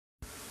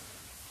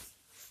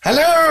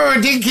Hello,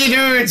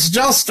 Dinky-Doo. It's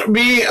just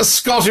me,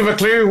 Scottie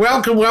McClue.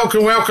 Welcome,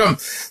 welcome, welcome.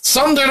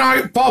 Sunday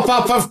night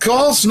pop-up, of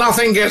course.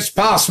 Nothing gets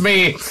past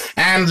me.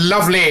 And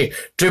lovely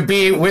to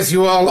be with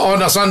you all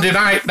on a Sunday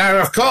night. Now,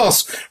 of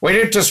course, we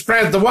need to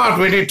spread the word.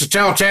 We need to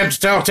tell 10, to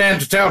tell 10,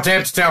 to tell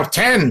 10, to tell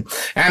 10,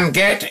 and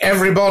get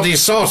everybody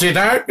sorted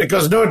out,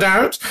 because no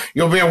doubt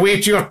you'll be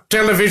away to your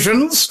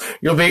televisions.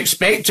 You'll be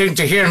expecting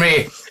to hear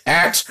me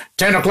at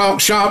 10 o'clock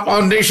sharp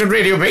on Nation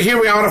Radio. But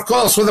here we are, of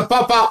course, with a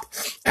pop-up,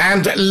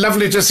 and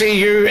lovely to see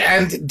you.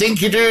 And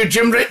Dinky-Doo,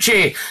 Jim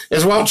Ritchie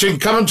is watching.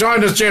 Come and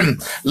join us,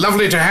 Jim.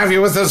 Lovely to have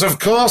you with us, of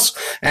course.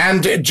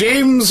 And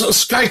James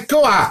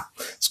Skykoa,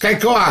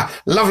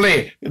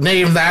 lovely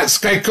name that,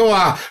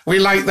 Skykoa. We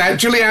like that.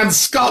 Julianne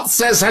Scott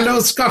says, hello,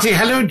 Scottie.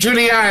 Hello,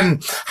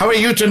 Julianne. How are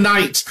you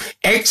tonight?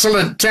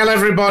 Excellent. Tell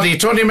everybody.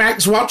 Tony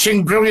Max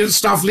watching. Brilliant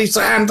stuff.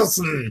 Lisa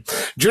Anderson.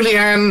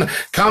 Julianne,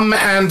 come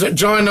and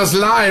join us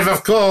live,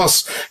 of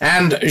course.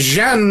 And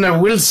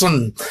Jeanne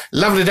Wilson.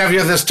 Lovely to have you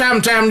with us.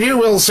 Tam New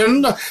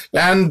Wilson.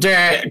 And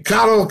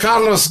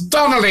Carlos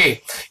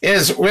Donnelly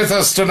is with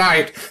us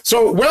tonight.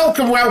 So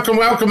welcome, welcome,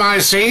 welcome, I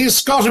see.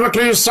 Scottie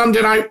McClue's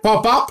Sunday night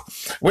pop-up.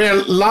 We're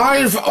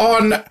live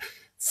on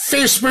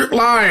Facebook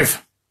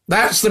Live.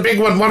 That's the big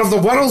one of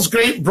the world's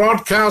great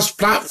broadcast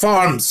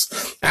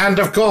platforms. And,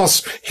 of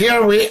course,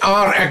 here we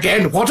are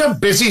again. What a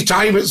busy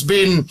time it's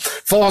been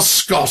for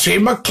Scottie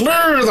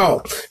McClue, though.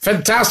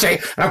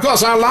 Fantastic. And, of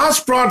course, our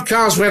last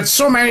broadcast, we had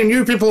so many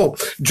new people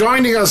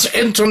joining us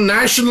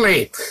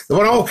internationally. They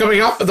were all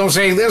coming up and they were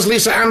saying, there's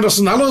Lisa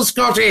Anderson. Hello,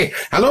 Scottie.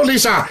 Hello,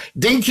 Lisa.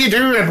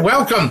 Dinky-Doo, and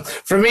welcome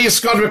from me,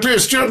 Scottie McClue.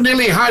 Stuart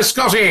Neely. Hi,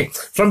 Scottie.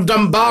 From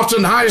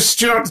Dumbarton. Hi,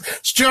 Stuart.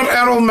 Stuart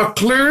Errol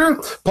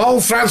McClue.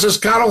 Paul Francis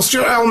Carroll.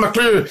 Stuart Errol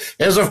McClue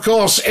is, of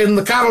course, in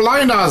the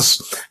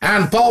Carolinas.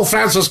 And Paul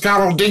Francis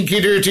Carroll,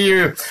 Dinky-Doo to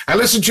you. I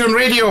listen to you on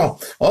radio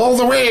all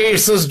the way,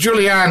 says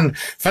Julianne.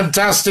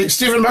 Fantastic.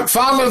 Stephen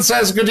McFarlane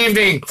says, good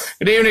evening.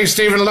 Good evening,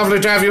 Stephen.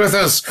 Lovely to have you with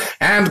us.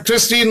 And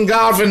Christine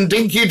Garvin,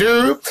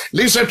 Dinky-Doo.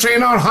 Lisa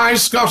Traynor. Hi,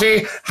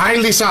 Scottie. Hi,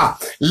 Lisa.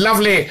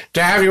 Lovely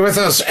to have you with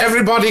us.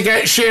 Everybody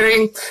get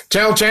sharing.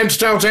 Tell 10 to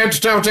tell 10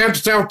 to tell 10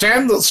 to tell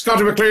 10 that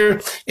Scottie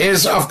McClue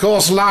is, of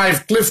course,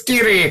 live. Cliff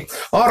Deary.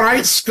 All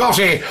right,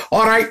 Scottie.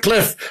 All right,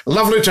 Cliff.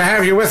 Lovely to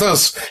have you with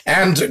us.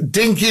 And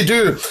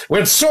Dinky-Doo.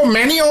 With so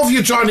many of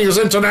you joining us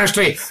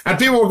internationally, and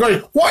people were going,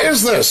 what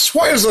is this?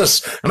 What is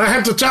this? And I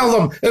had to tell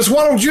them, it's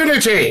World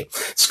Unity.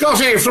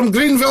 Scottie from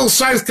Greenville,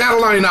 South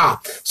Carolina.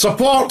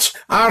 Support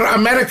our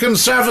American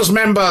service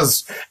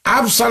members.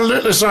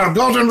 Absolutely, sir.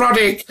 Gordon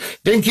Ruddick.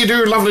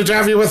 Dinky-Doo, lovely to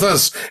have you with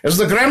us. Is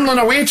the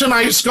Gremlin away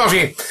tonight,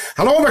 Scottie?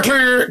 Hello,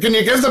 McClue. Can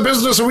you give the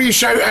business a wee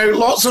shout out?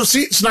 Lots of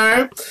seats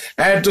now,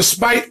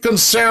 despite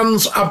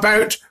concerns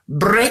about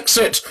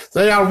Brexit.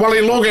 They are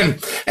Willie Logan.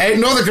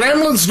 No, the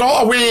Gremlin's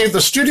not away. The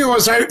studio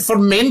is out for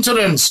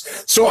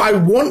maintenance, so I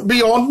won't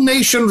be on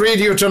Nation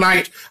Radio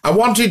tonight. I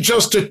wanted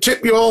just to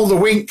tip you all the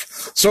wink,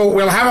 so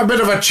we'll have a bit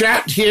of a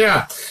chat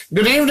here.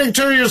 Good evening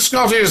to you,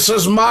 Scottie,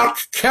 says Mark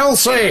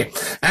Kelsey.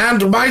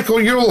 And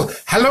Michael Yule.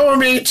 Hello,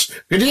 mate.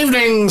 Good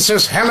evening,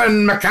 says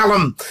Helen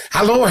McCallum.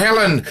 Hello,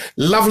 Helen.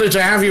 Lovely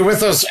to have you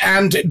with us.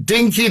 And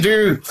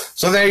Dinky-Doo.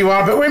 So there you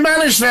are. But we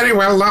managed very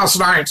well last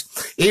night,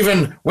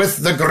 even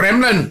with the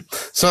Gremlin.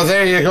 So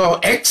there you go.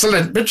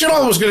 Excellent. But you're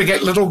always going to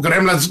get little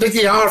gremlins.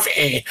 Nicky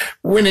Harvey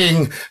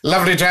winning.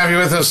 Lovely to have you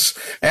with us.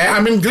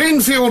 I'm in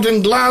Greenfield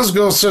in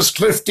Glasgow, says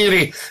Cliff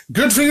Deary.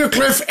 Good for you,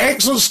 Cliff.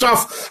 Excellent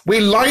stuff. We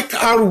like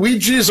our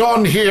Ouijas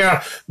on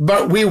here,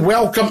 but we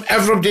welcome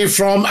everybody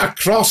from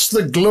across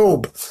the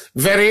globe.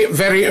 Very,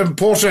 very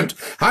important.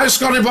 Hi,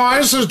 Scottie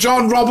boys, says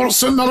John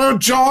Robertson. Hello,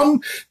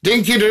 John.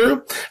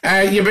 Dinky-Doo.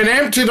 You've been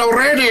emptied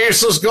already,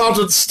 says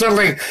Gordon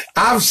Stirling.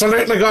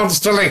 Absolutely, Gordon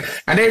Stirling.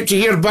 An empty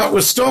here, but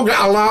we've still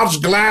got a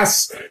large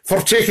glass for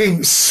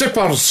taking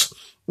sippers.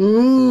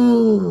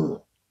 Was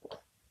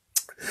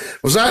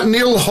that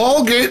Neil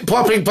Hallgate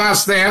popping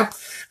past there?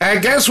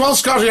 Guess what,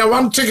 Scottie? I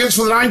won tickets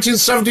for the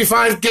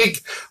 1975 gig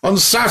on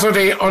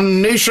Saturday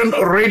on Nation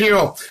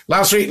Radio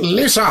last week.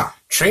 Lisa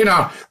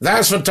Traynor,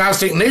 that's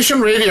fantastic.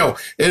 Nation Radio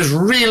is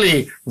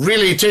really,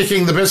 really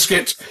taking the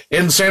biscuit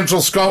in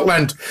central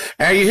Scotland.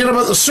 You hear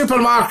about the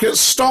supermarket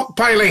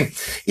stockpiling.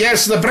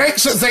 Yes, the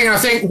Brexit thing, I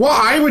think what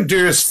I would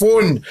do is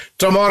phone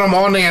tomorrow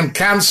morning and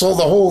cancel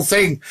the whole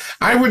thing.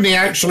 I wouldn't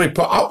actually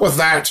put up with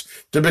that,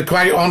 to be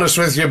quite honest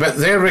with you, but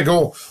there we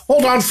go.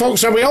 Hold on,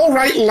 folks, are we all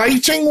right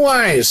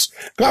lighting-wise?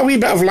 Got a wee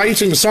bit of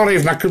lighting. Sorry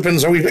if my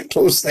coupon's a wee bit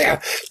close there.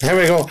 There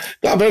we go.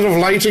 Got a bit of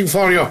lighting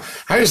for you.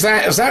 How's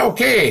that? Is that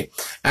okay?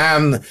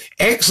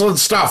 Excellent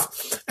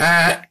stuff.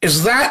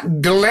 Is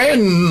that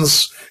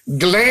Glenn's?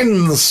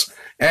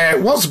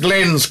 What's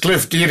Glenn's,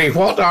 Cliff Deary?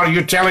 What are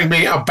you telling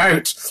me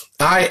about?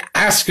 I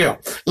ask you.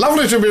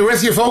 Lovely to be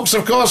with you, folks,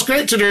 of course.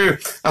 Great to do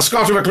a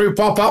Scottie McClue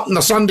pop-up on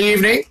the Sunday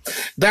evening.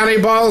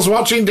 Danny Boyle's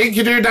watching.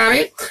 Dinky-Doo,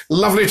 Danny.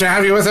 Lovely to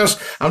have you with us.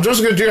 I'm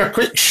just going to do a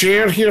quick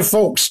share here,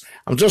 folks.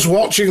 I'm just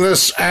watching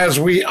this as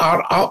we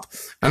are up,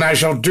 and I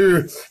shall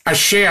do a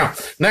share.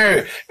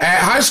 Now,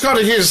 hi,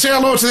 Scottie. Say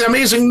hello to the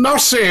amazing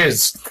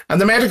nurses and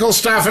the medical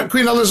staff at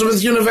Queen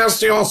Elizabeth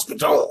University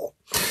Hospital.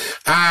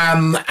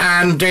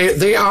 And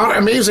they are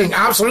amazing,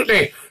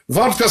 absolutely.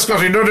 Vodka,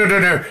 Scottie,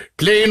 no.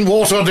 Plain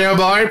water, dear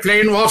boy,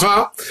 plain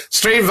water.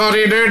 Straight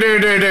body,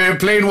 no.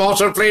 Plain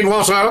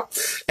water.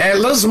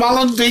 Liz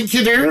Mullen,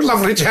 Dinky-Doo,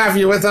 lovely to have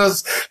you with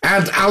us.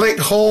 And Alec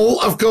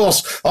Hall, of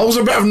course. Always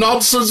a bit of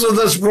nonsense in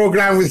this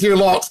programme with you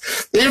lot.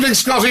 Evening,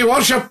 Scottie,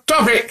 what's your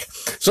topic?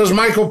 Says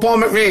Michael Paul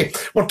McVeigh.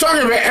 We're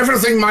talking about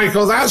everything,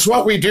 Michael. That's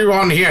what we do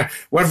on here.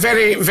 We're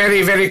very,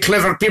 very, very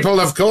clever people,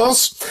 of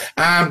course.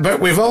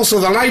 But we've also,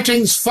 the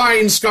lighting's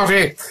fine,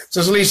 Scottie.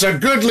 Says Lisa.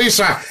 Good,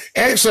 Lisa.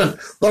 Excellent.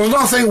 There's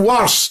nothing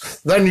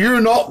worse than you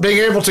not being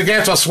able to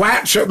get a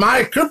swatch at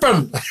my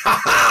coupon.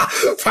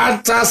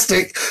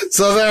 Fantastic.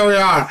 So there we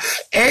are.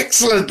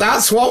 Excellent.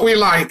 That's what we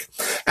like.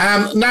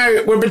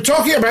 Now, we've been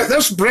talking about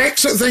this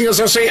Brexit thing.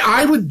 As I say,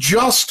 I would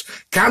just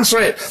cancel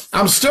it.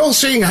 I'm still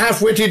seeing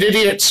half-witted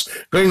idiots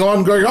going,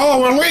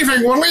 oh, we're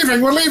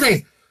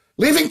leaving.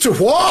 Leaving to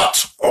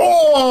what?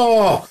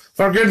 Oh,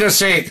 for goodness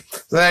sake.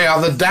 They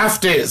are the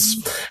dafties.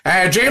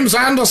 James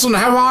Anderson,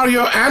 how are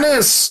you?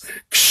 Anis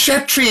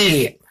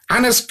Kshetri.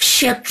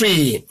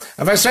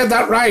 Have I said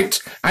that right?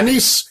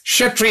 Anis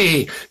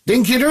Shetri.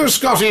 Dinky-Doo,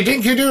 Scottie.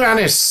 Dinky-Doo,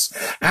 Anis.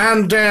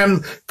 And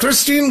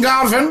Christine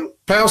Garvin,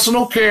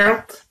 personal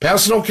care,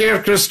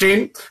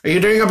 Christine. Are you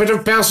doing a bit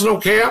of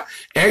personal care?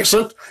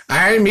 Excellent.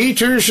 Aye, me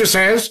too, she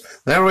says.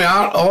 There we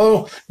are.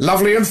 Oh,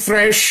 lovely and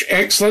fresh.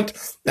 Excellent.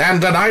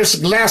 And a nice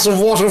glass of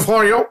water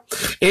for you.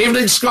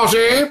 Evening,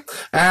 Scottie.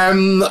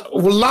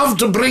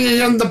 Loved bringing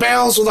in the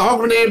bells with the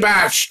Hogmanay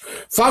Bash.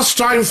 First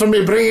time for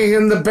me bringing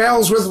in the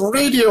bells with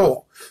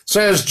radio,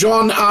 says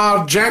John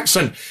R.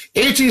 Jackson.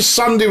 80s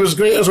Sunday was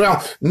great as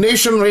well.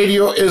 Nation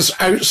Radio is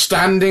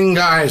outstanding,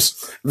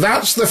 guys.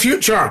 That's the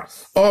future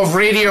of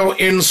radio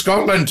in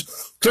Scotland.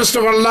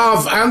 Christopher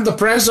Love and the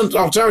present,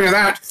 I'll tell you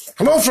that.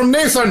 Hello from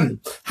Nathan.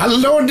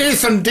 Hello,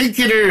 Nathan.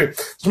 Dinky-Doo.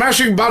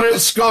 Smashing Butter,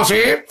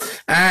 Scottie.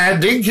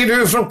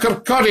 Dinky-Doo from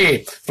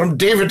Kirkcaldy, from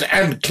David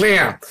and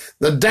Claire.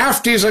 The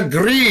Dafties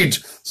agreed.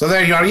 So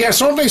there you are.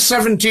 Yes, only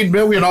 17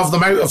 million of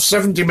them out of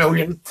 70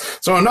 million.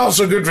 So not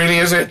so good, really,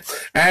 is it?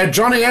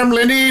 Johnny M.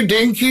 Linney,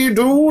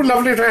 Dinky-Doo.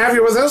 Lovely to have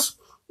you with us.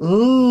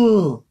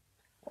 No,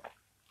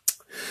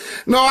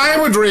 I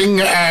would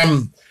ring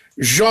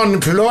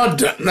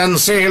Jean-Claude and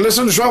say,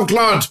 listen,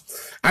 Jean-Claude,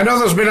 I know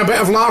there's been a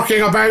bit of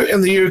larking about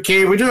in the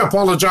UK. We do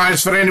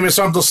apologise for any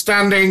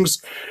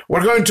misunderstandings.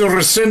 We're going to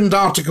rescind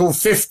Article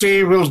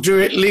 50. We'll do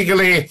it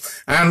legally.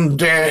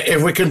 And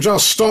if we can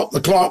just stop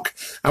the clock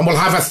and we'll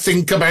have a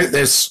think about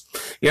this,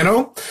 you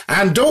know.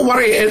 And don't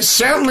worry, it's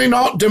certainly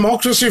not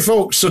democracy,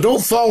 folks. So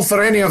don't fall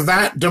for any of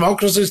that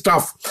democracy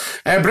stuff.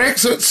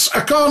 Brexit's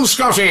a con,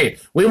 Scottie.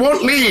 We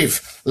won't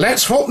leave.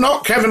 Let's hope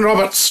not, Kevin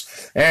Roberts.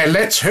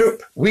 Let's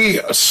hope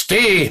we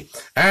stay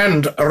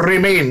and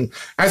remain.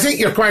 I think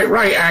you're quite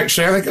right,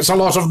 actually. I think it's a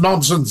lot of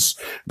nonsense,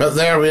 but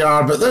there we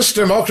are. But this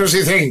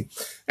democracy thing,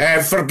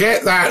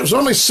 forget that. It was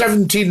only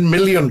 17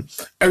 million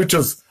out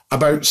of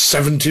about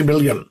 70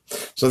 million.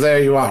 So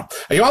there you are.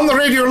 Are you on the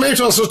radio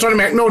later, says Tony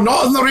Mac? No,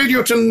 not on the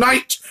radio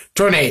tonight,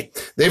 Tony.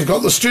 They've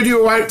got the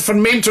studio out for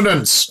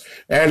maintenance,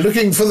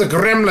 looking for the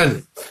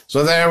gremlin.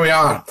 So there we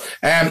are.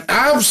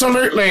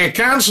 Absolutely.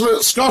 Cancel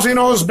it. Scottie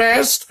knows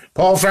best.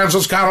 Paul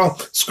Francis Carroll,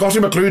 Scottie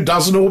McClue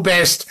does know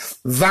best.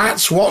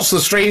 That's what's the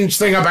strange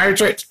thing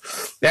about it.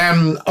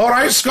 All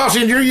right,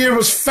 Scottie, New Year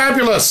was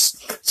fabulous,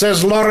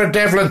 says Laura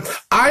Devlin.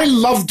 I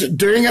loved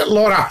doing it,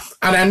 Laura,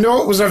 and I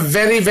know it was a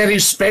very, very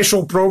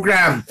special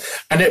programme,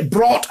 and it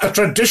brought a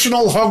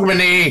traditional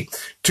Hogmanay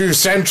to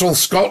central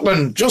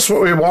Scotland. Just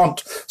what we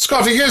want.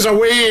 Scottie, here's a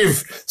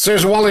wave,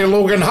 says Wally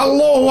Logan.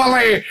 Hello,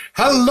 Wally.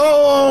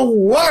 Hello,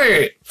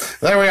 Wally.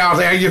 There we are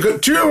there. You've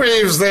got two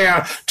waves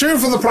there. Two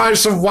for the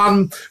price of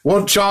one.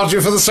 Won't charge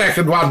you for the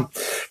second one.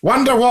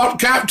 Wonder what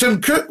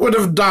Captain Cook would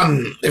have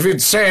done if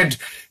he'd said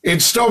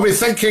he'd still be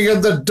thinking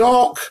in the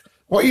dock.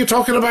 What are you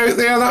talking about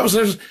there? That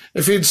was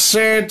if he'd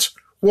said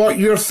what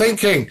you're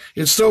thinking,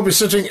 he'd still be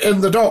sitting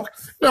in the dock.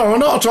 No,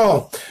 not at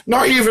all.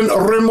 Not even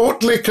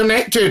remotely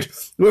connected.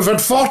 We've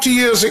had 40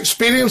 years'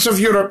 experience of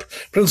Europe.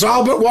 Prince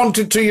Albert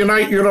wanted to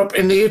unite Europe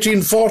in the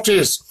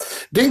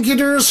 1840s.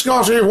 Dinky-Doo,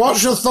 Scottie,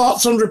 what's your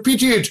thoughts on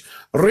repeated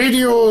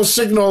radio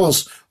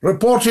signals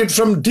reported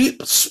from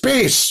deep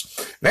space?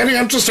 Very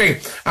interesting.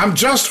 I'm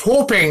just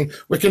hoping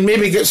we can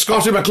maybe get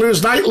Scottie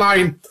McClue's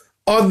Nightline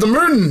on the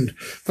moon.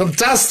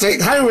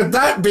 Fantastic. How would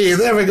that be?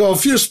 There we go. A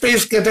few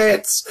space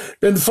cadets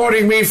been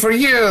phoning me for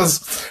years.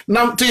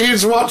 Numpty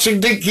Head's watching.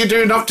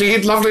 Dinky-Doo, Numpty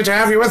Head, lovely to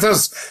have you with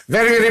us.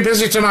 Very, very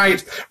busy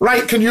tonight.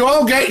 Right, can you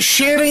all get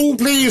sharing,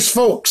 please,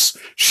 folks?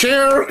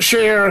 Share.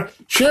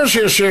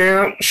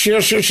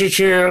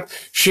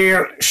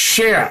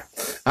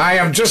 I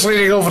am just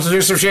leaning over to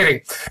do some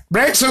sharing.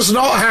 Brexit's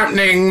not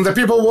happening. The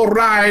people will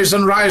rise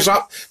and rise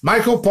up.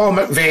 Michael Paul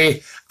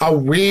McVeigh,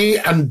 away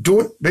and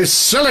don't be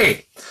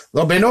silly.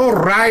 There'll be no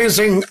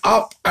rising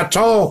up at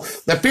all.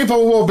 The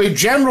people will be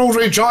general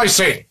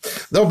rejoicing.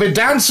 They'll be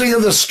dancing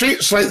in the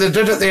streets like they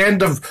did at the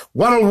end of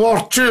World War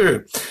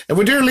II. If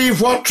we do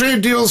leave, what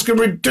trade deals can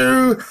we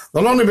do?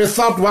 There'll only be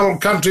third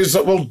world countries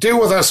that will deal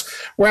with us.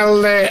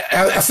 Well,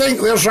 I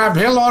think there's Rab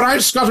Hill. All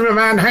right, Scottie, my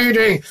man, how you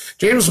doing?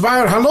 James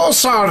Bauer, hello,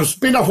 sir. It's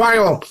been a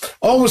while.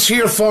 Always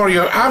here for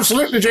you.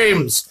 Absolutely,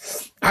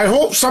 James. I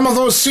hope some of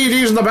those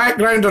CDs in the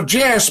background are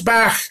J.S.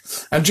 Bach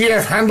and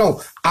G.F.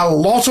 Handel. A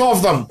lot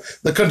of them.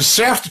 The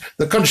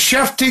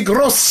Concerti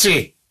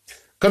Grossi.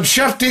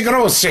 Concerti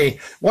Grossi.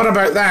 What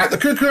about that? The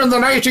Cuckoo and the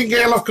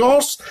Nightingale, of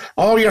course.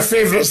 All your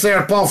favourites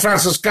there, Paul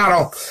Francis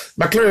Carroll.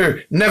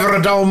 McClue, never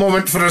a dull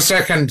moment for a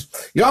second.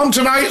 You on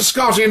tonight,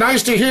 Scottie?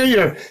 Nice to hear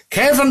you.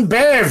 Kevin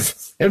Bev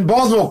in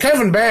Bothwell.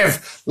 Kevin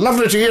Bev,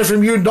 lovely to hear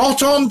from you.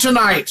 Not on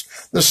tonight.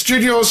 The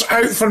studio's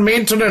out for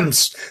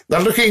maintenance.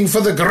 They're looking for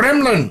the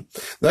gremlin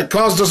that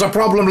caused us a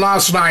problem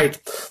last night.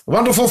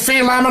 Wonderful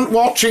Faye Lamont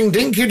watching.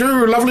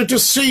 Dinky-Doo, lovely to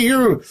see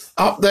you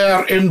up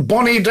there in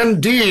Bonnie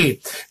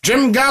Dundee.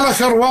 Jim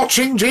Gallagher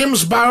watching.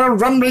 James Bauer,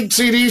 Runrig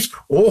CDs.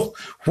 Oh,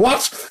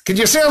 what? Can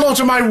you say hello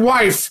to my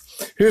wife,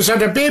 who's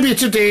had a baby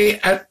today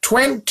at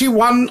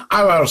 21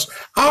 hours?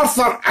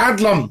 Arthur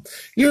Adlam,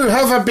 you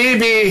have a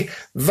baby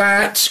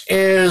that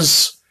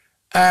is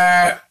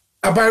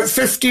about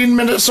 15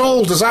 minutes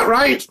old, is that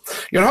right?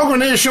 Your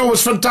Hogmanay show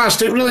was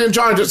fantastic, really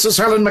enjoyed it, says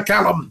Helen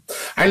McCallum.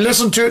 I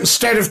listened to it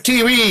instead of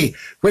TV,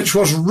 which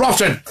was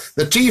rotten.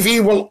 The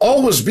TV will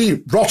always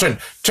be rotten.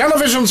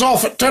 Television's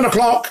off at 10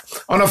 o'clock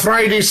on a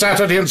Friday,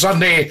 Saturday and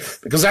Sunday,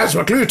 because that's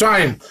McClue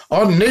time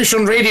on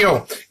Nation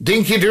Radio.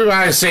 Dinky-Doo,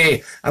 I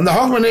say. And the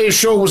Hogmanay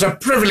show was a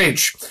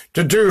privilege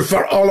to do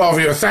for all of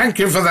you. Thank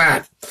you for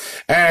that.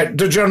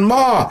 Did your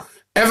ma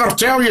ever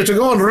tell you to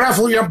go and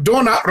raffle your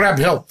donut, Rab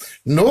Hill?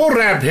 No,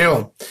 Rab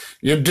Hill.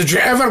 Did you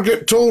ever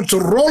get told to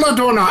roll a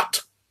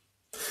donut?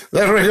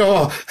 There we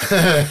go.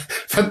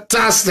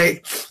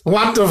 Fantastic.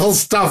 Wonderful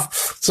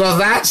stuff. So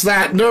that's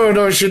that.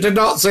 No, she did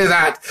not say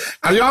that.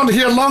 Are you on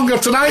here longer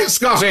tonight,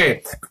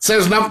 Scottie?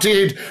 Says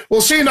Numpteed.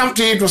 We'll see,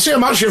 Numpteed. We'll see how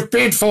much you've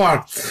paid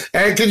for.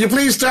 Can you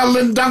please tell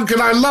Lynn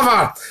Duncan I love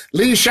her?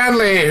 Lee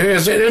Shanley, who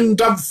is in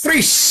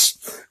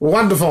Dumfries.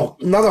 Wonderful.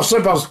 Another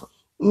slippers.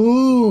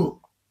 Ooh.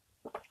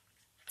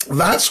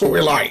 That's what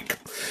we like.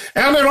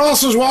 Annie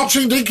Ross is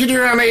watching.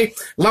 Dinky-Doo, Annie.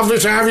 Lovely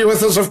to have you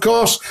with us, of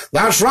course.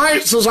 That's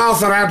right, says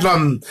Arthur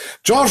Adlam.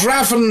 George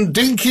Raffin,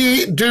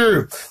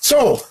 Dinky-Doo.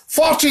 So,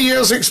 40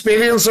 years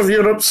experience of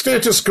Europe,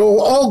 status quo,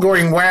 all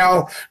going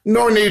well.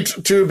 No need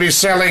to be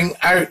selling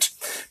out.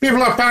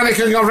 People are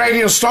panicking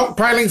already and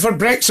stockpiling for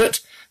Brexit.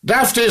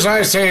 Dafties,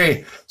 I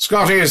say.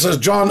 Scottie, says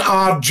John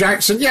R.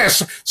 Jackson.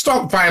 Yes,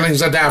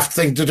 stockpiling's a daft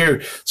thing to do.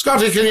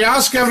 Scottie, can you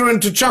ask everyone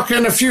to chuck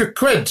in a few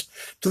quid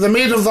to the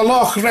Maid of the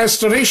Loch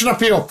restoration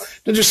appeal?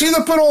 Did you see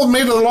the poor old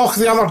Maid of the Loch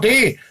the other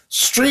day?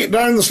 Straight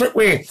down the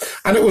slipway.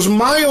 And it was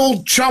my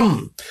old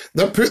chum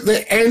that put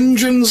the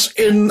engines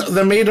in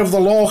the Maid of the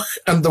Loch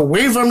and the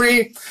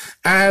Waverley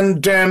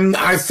and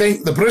I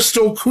think the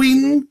Bristol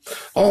Queen,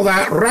 all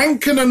that,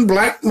 Rankin and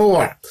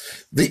Blackmore.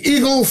 The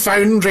Eagle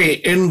Foundry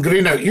in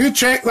Greenock. You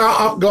check that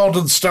up,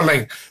 Gordon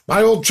Stirling.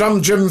 My old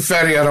chum Jim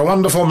Ferrier, a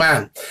wonderful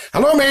man.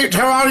 Hello, mate.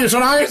 How are you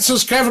tonight?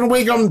 Says Kevin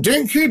Wiggum.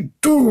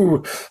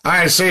 Dinky-Doo,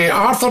 I say.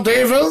 Arthur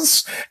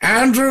Davis.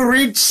 Andrew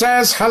Reid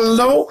says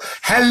hello.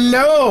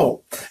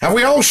 Hello. Have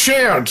we all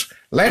shared?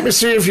 Let me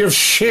see if you've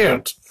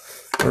shared.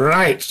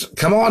 Right.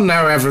 Come on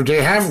now,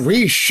 everybody. Have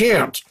we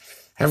shared?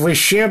 Have we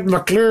shared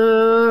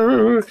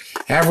McClue?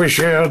 Have we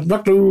shared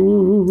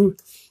McClue?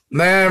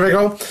 There we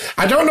go.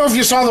 I don't know if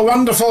you saw the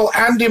wonderful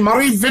Andy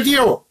Murray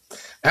video.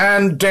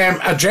 And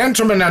a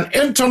gentleman, an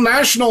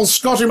international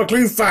Scottie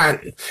McClue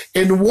fan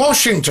in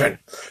Washington,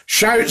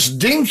 shouts,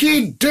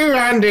 Dinky-Doo,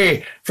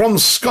 Andy, from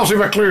Scottie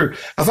McClue.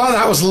 I thought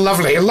that was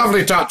lovely, a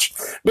lovely touch.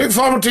 Look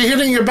forward to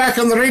hearing you back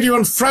on the radio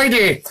on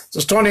Friday,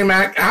 says Tony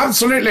Mac.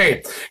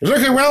 Absolutely. You're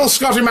looking well,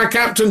 Scottie, my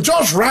captain.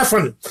 George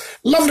Raffin,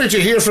 lovely to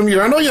hear from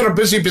you. I know you're a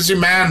busy, busy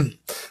man,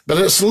 but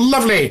it's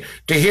lovely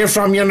to hear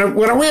from you. And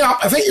we're way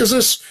up. I think is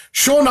this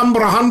show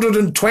number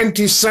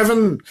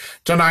 127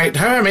 tonight.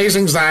 How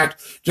amazing is that?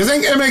 Do you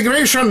think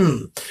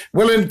immigration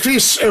will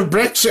increase if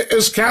Brexit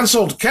is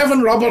cancelled?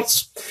 Kevin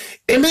Roberts,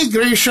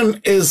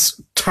 immigration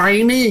is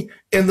tiny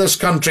in this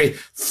country,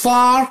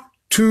 far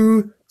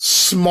too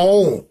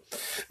small.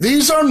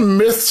 These are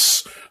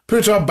myths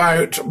put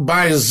about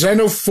by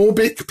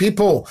xenophobic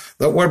people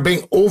that we're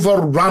being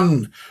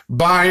overrun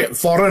by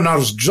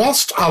foreigners.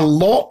 Just a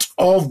lot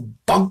of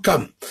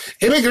bunkum.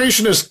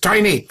 Immigration is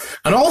tiny,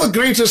 and all the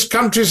greatest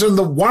countries in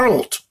the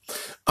world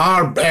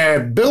are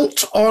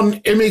built on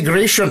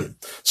immigration.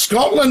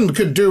 Scotland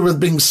could do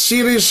with being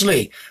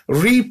seriously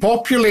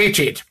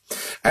repopulated.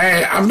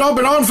 I've not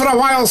been on for a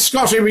while,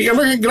 Scottie, but you're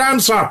looking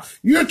grand, sir.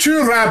 You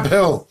too, Rab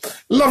Hill.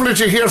 Lovely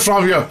to hear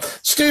from you.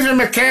 Stephen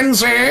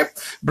McKenzie,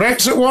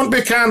 Brexit won't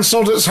be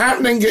cancelled. It's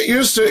happening. Get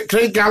used to it.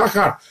 Craig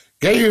Gallagher.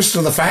 Get used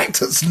to the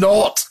fact it's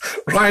not,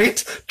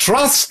 right?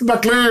 Trust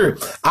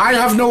McClue. I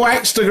have no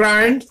axe to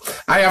grind.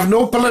 I have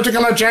no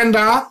political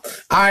agenda.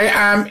 I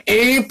am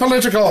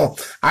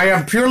apolitical. I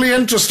am purely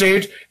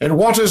interested in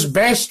what is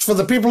best for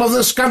the people of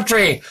this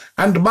country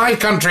and my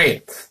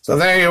country. So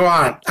there you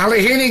are.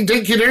 Ali Haining,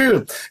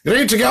 Dinky-Doo.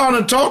 Great to get on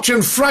and talk to you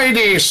on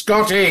Friday,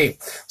 Scottie,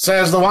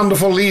 says the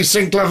wonderful Lee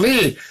Sinclair.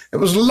 Lee, it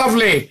was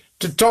lovely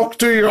to talk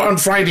to you on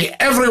Friday.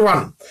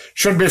 Everyone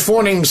should be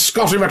phoning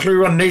Scottie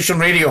McClue on Nation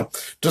Radio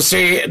to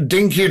say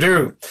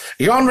Dinky-Doo.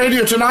 You on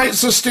radio tonight,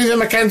 says Stevie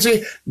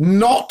Mackenzie?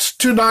 Not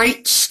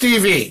tonight,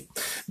 Stevie,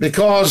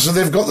 because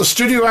they've got the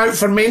studio out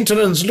for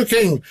maintenance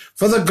looking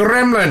for the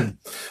gremlin.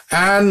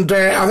 And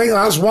I think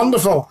that's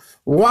wonderful.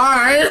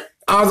 Why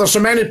are there so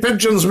many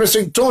pigeons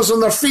missing toes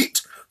on their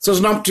feet, says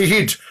Numpty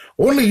Heed.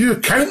 Only you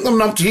count them,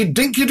 Numpty Heed.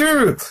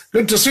 Dinky-Doo.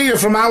 Good to see you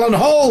from Alan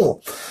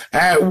Hall.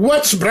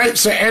 What's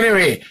Brexit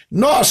anyway?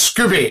 Not a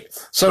Scooby,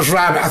 says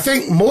Rabbit. I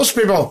think most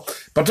people,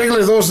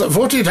 particularly those that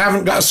voted,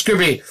 haven't got a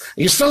Scooby.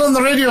 Are you still on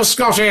the radio,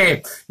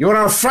 Scottie? You're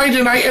our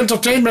Friday night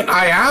entertainment.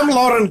 I am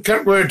Lauren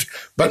Kirkwood,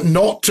 but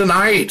not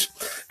tonight.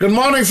 Good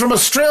morning from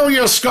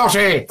Australia,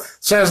 Scottie,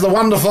 says the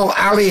wonderful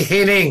Ali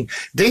Haining.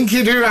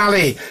 Dinky-Doo,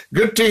 Ali.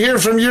 Good to hear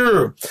from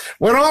you.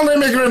 We're all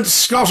immigrants,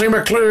 Scottie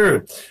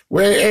McClue.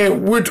 We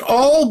would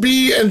all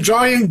be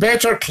enjoying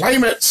better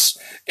climates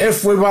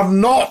if we were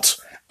not.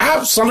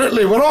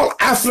 Absolutely. We're all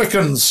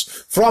Africans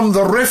from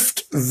the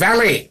Rift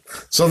Valley.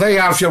 So there you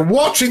are. If you're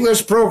watching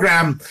this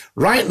program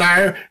right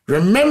now,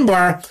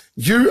 remember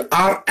you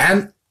are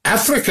an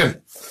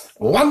African.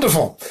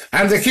 Wonderful.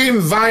 And they came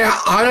via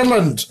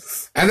Ireland.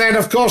 And then,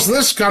 of course,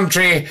 this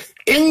country,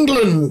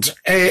 England,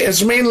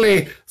 is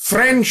mainly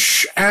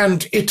French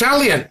and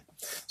Italian.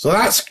 So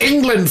that's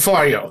England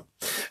for you.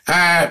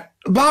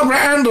 Barbara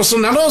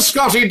Anderson. Hello,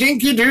 Scottie.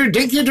 Dinky-Doo.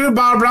 Dinky-Doo,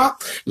 Barbara.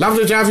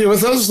 Lovely to have you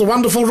with us. The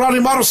wonderful Ronnie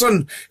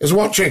Morrison is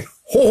watching.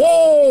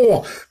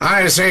 Ho-ho,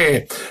 I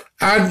say.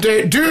 And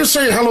do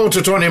say hello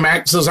to Tony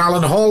Mack, says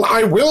Alan Hall.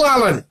 I will,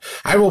 Alan.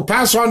 I will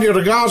pass on your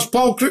regards.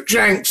 Paul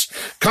Cruikshanks,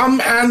 come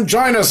and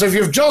join us. If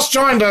you've just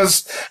joined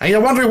us and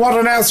you're wondering what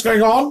on earth's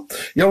going on,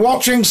 you're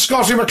watching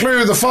Scottie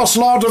McClue, the First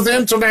Lord of the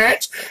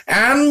Internet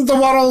and the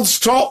world's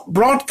top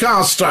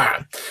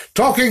broadcaster,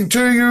 talking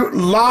to you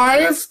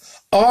live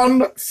on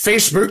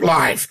Facebook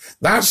Live.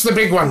 That's the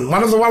big one.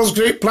 One of the world's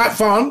great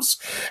platforms.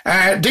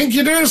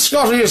 Dinky-Doo,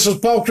 Scottie, says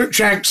Paul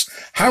Cruikshanks.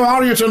 How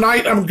are you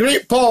tonight? I'm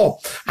great, Paul.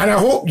 And I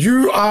hope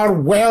you are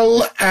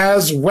well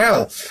as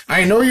well.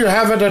 I know you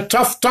have had a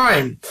tough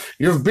time.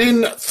 You've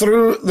been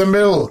through the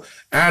mill.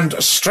 And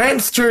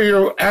strength to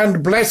you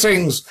and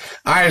blessings,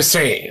 I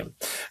say.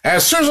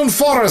 Susan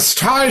Forrest.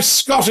 Hi,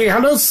 Scottie.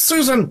 Hello,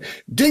 Susan.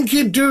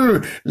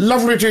 Dinky-Doo.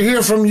 Lovely to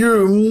hear from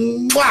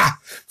you. Mwah!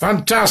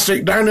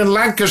 Fantastic. Down in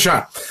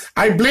Lancashire.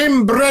 I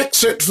blame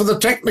Brexit for the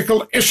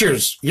technical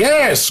issues.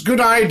 Yes, good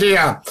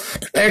idea.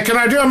 Can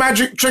I do a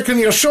magic trick in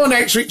your show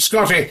next week,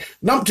 Scottie?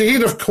 Numpty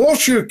Heed, of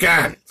course you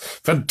can.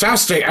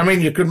 Fantastic. I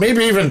mean, you could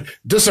maybe even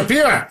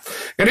disappear.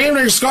 Good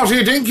evening,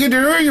 Scottie.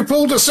 Dinky-Doo. You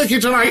pulled a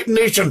sickie tonight,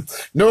 Nation.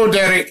 No,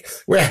 Derek,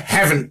 we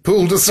haven't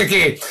pulled a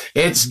sickie.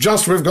 It's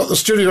just we've got the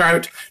studio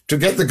out to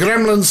get the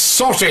gremlins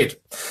sorted.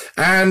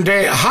 And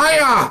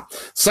hiya,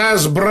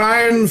 says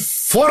Brian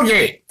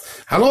Forgate.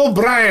 Hello,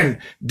 Brian.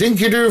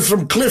 Dinky-Doo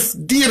from Cliff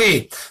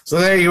Deary. So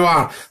there you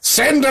are.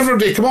 Send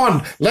everybody. Come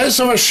on. Let's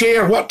have a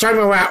share. What time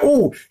are we at?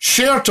 Oh,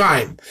 share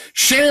time.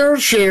 Share,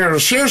 share,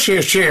 share,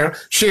 share, share,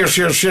 share, share,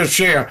 share,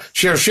 share,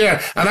 share,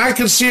 share. And I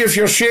can see if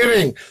you're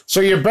sharing. So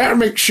you better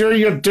make sure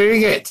you're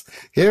doing it.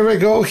 Here we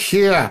go.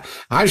 Here.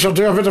 I shall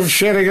do a bit of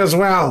sharing as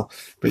well.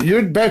 But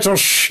you'd better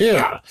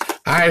share,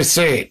 I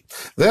say.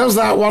 There's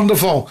that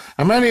wonderful.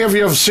 How many of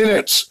you have seen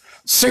it?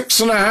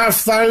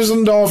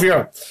 6,500 of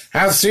you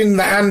have seen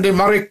the Andy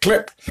Murray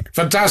clip.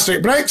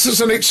 Fantastic.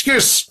 Brexit's an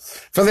excuse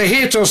for the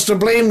haters to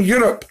blame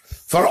Europe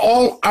for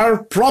all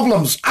our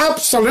problems.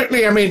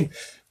 Absolutely. I mean,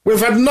 we've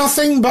had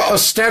nothing but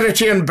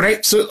austerity and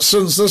Brexit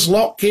since this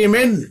lot came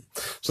in.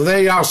 So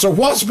there you are. So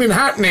what's been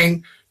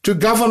happening to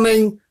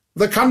governing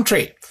the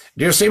country?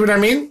 Do you see what I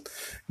mean?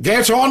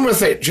 Get on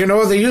with it. You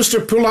know, they used to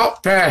pull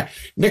up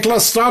Nicola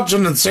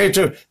Sturgeon and say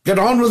to get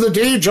on with the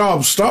day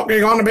job, stop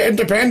getting on about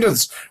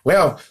independence.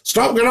 Well,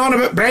 stop getting on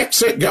about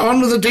Brexit, get on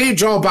with the day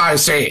job, I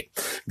say.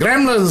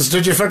 Gremlins,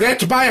 did you forget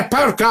to buy a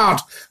power card?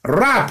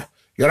 Rab,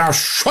 you're a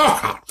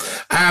shocker.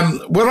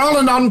 We're all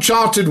in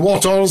uncharted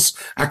waters.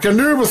 A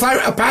canoe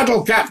without a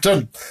paddle,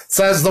 Captain,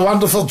 says the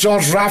wonderful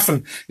George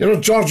Raffin. You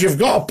know, George, you've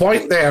got a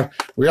point there.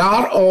 We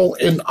are all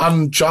in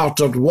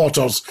uncharted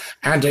waters,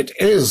 and it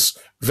is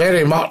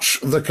very much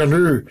the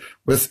canoe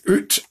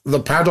without the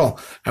paddle.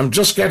 I'm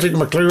just getting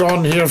McClue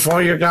on here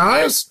for you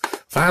guys.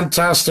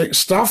 Fantastic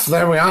stuff.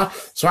 There we are.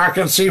 So I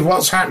can see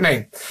what's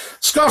happening.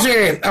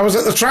 Scottie, I was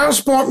at the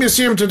Transport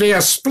Museum today.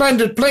 A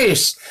splendid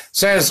place,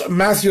 says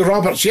Matthew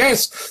Roberts.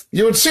 Yes,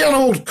 you would see an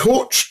old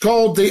coach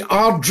called the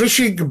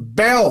Ardrishig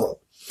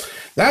Bell.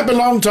 That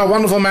belonged to a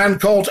wonderful man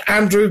called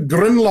Andrew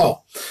Grinlaw.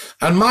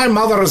 And my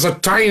mother, as a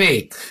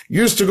tiny,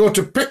 used to go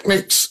to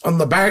picnics on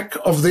the back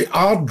of the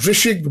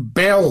Ardrishig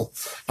Bell,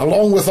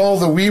 along with all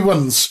the wee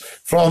ones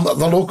from the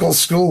local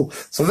school.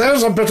 So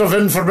there's a bit of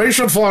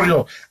information for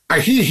you.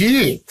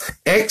 Hee.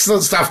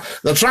 Excellent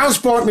stuff. The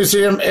Transport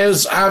Museum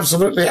is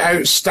absolutely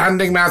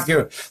outstanding,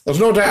 Matthew. There's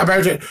no doubt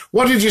about it.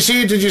 What did you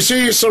see? Did you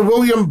see Sir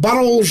William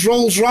Burrell's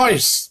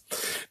Rolls-Royce?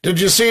 Did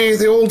you see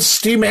the old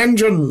steam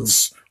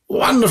engines?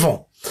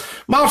 Wonderful.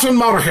 Martin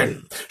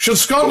Morgan. Should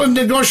Scotland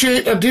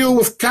negotiate a deal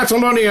with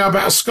Catalonia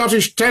about a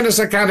Scottish tennis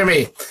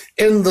academy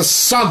in the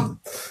sun?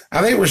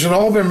 I think we should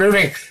all be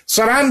moving.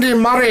 Sir Andy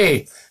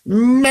Murray.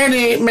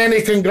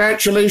 Many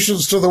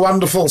congratulations to the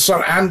wonderful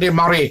Sir Andy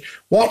Murray.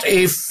 What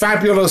a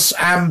fabulous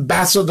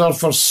ambassador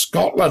for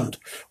Scotland.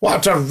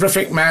 What a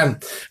terrific man.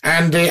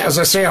 And as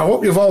I say, I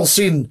hope you've all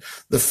seen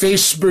the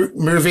Facebook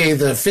movie,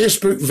 the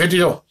Facebook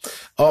video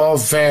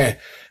of an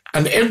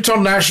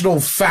international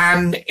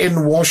fan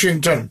in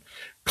Washington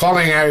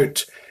calling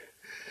out,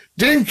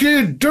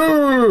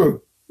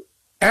 Dinky-Doo!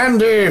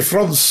 Andy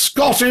from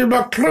Scottie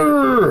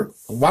McClue.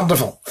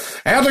 Wonderful.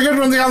 I had a good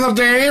one the other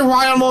day.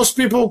 Why are most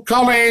people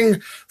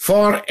calling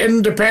for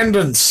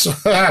independence?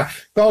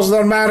 Because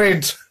they're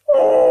married.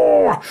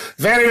 Oh,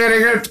 very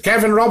good.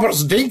 Kevin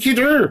Roberts,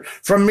 Dinky-Doo.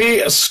 From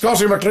me,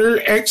 Scottie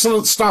McClue.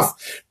 Excellent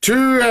stuff.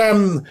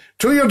 To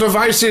your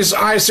devices,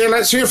 I say,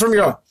 let's hear from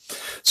you.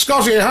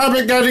 Scottie, how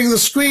about getting the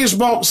squeeze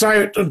box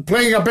out and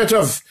playing a bit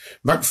of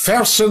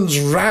Macpherson's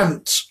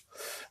rant?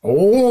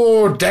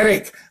 Oh,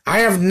 Derek, I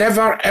have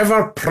never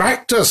ever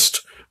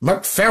practiced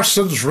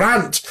Macpherson's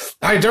rant.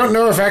 I don't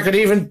know if I could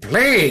even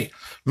play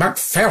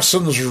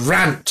Macpherson's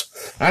rant.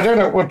 I don't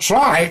know. We'll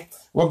try.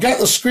 We'll get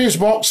the squeeze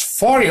box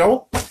for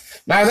you.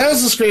 Now,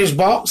 there's the squeeze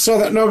box so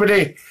that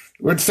nobody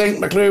would think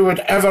McClue would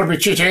ever be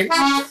cheating.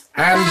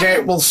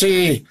 And we'll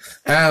see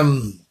how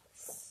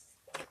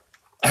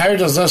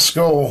does this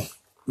go.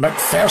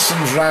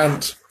 Macpherson's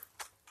rant.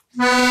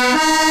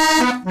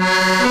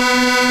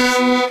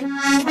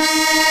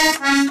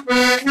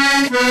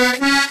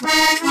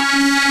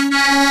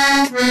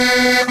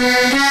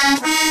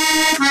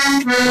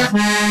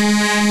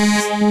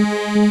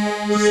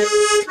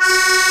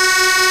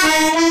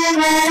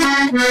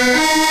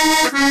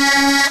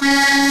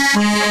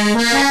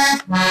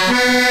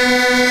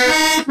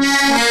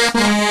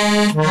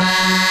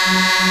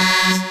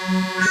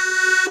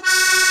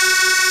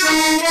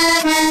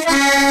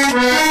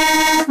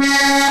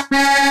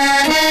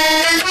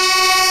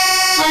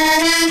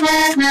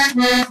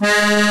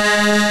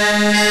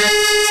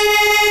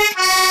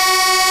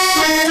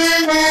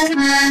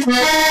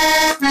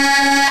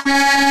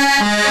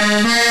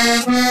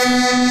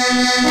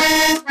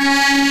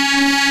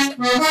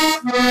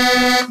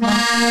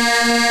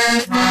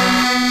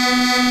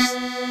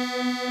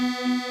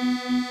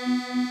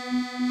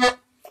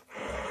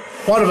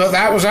 What about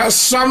that? Was that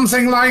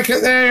something like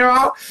it? There you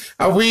are.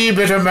 A wee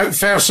bit of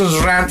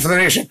Macpherson's rant for the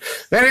nation.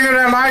 Very good,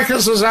 I like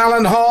it, says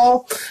Alan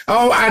Hall.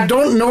 Oh, I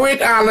don't know it,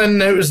 Alan.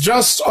 It was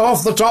just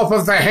off the top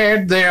of the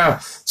head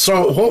there.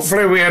 So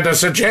hopefully we had a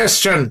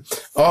suggestion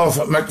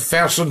of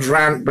Macpherson's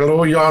rant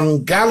below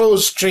yon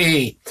gallows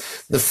tree.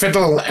 The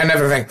fiddle and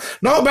everything.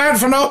 Not bad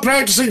for not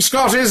practising,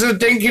 Scottie, says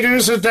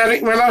Dinky-Doo, says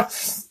Derek Miller.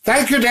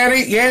 Thank you,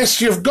 Derek.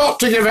 Yes, you've got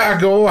to give it a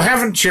go,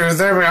 haven't you?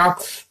 There we are.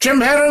 Jim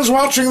Heron's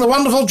watching, the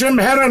wonderful Jim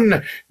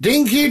Heron.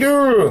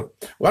 Dinky-Doo,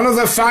 one of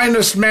the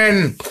finest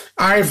men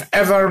I've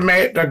ever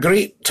met, a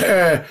great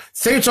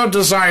theatre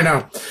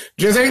designer.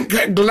 Do you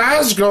think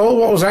Glasgow,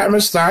 what was that, I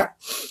missed that.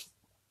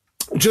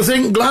 Do you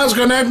think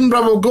Glasgow and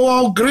Edinburgh will go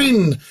all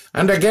green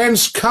and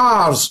against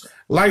cars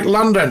like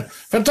London?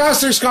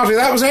 Fantastic, Scottie.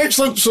 That was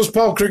excellent, says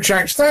Paul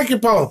Cruikshanks. Thank you,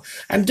 Paul.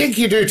 And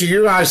Dinky-Doo to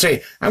you, I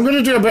say. I'm going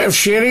to do a bit of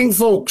sharing,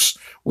 folks.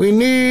 We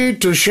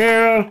need to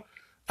share.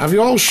 Have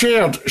you all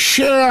shared?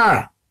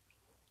 Share.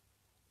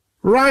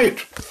 Right.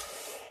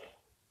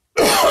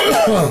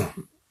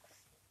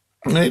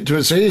 Right,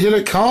 to see, here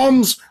it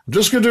comes. I'm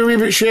just going to do a wee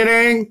bit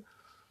sharing.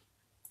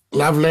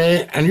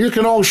 Lovely. And you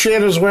can all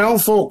share as well,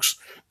 folks.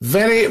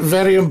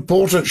 Very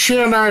important.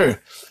 Share now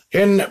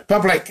in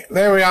public.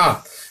 There we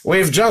are.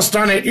 We've just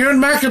done it.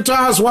 Ewan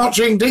McIntyre's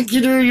watching.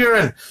 Dinky-Doo,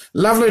 Ewan.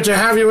 Lovely to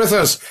have you with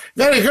us.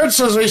 Very good,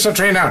 says Lisa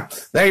Traynor.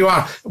 There you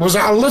are. Was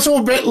it a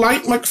little bit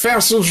like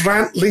Macpherson's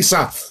rant,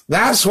 Lisa?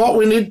 That's what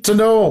we need to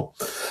know.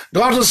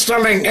 Gordon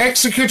Stirling,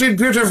 executed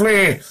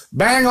beautifully.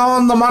 Bang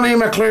on the money,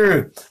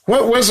 McClue.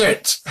 What was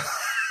it?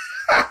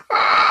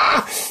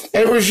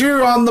 It was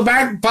you on the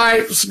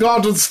bagpipes,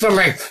 Gordon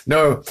Stirling.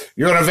 No,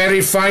 you're a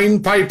very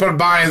fine piper,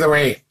 by the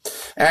way.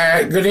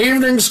 Good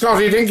evening,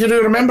 Scottie.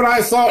 Dinky-Doo. Remember,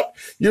 I thought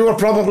you were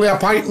probably a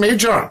pipe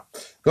major,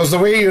 because the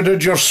way you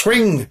did your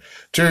swing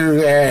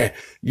to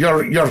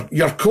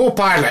your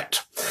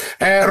co-pilot.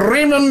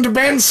 Raymond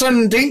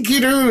Benson,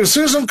 Dinky-Doo.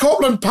 Susan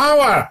Copeland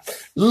Power.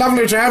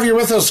 Lovely to have you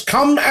with us.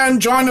 Come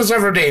and join us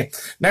every day.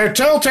 Now,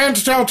 tell 10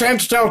 to tell 10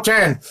 to tell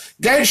 10.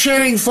 Get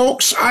sharing,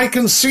 folks. I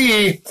can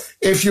see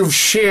if you've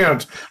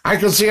shared. I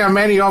can see how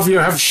many of you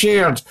have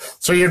shared.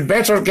 So you'd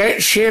better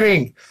get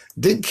sharing.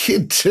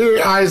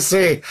 Dinky-Doo, I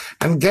say,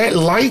 and get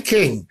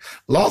liking.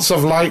 Lots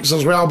of likes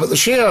as well, but the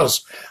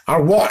shares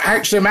are what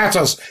actually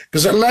matters,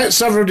 because it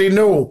lets everybody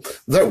know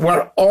that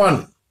we're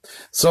on.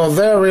 So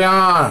there we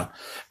are.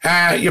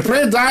 You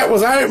played that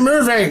without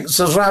moving,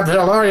 says Rab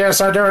Hill. Oh,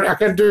 yes, I do. I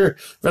can do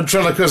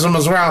ventriloquism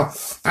as well.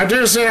 I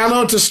do say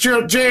hello to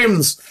Stuart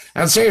James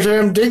and say to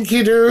him,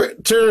 Dinky-Doo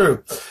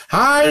too.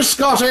 Hi,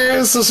 Scottie.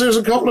 It's the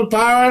Susan Copeland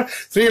Power.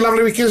 3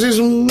 lovely wee kisses.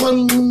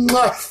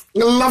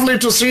 Lovely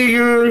to see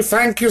you.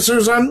 Thank you,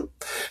 Susan.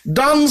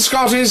 Done,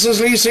 Scottie, says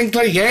Lee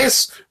Sinclair.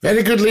 Yes,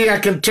 very good, Lee. I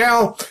can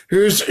tell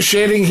who's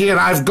sharing here.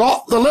 I've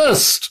got the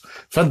list.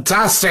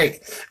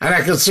 Fantastic. And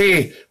I can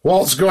see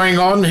what's going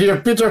on here.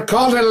 Peter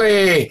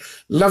Connolly,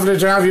 lovely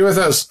to have you with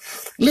us.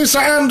 Lisa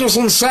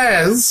Anderson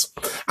says,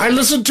 I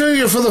listened to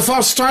you for the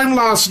first time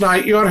last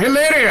night. You're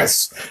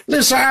hilarious.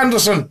 Lisa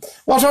Anderson,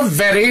 what a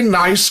very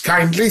nice,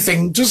 kindly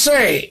thing to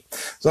say.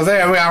 So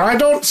there we are. I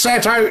don't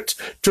set out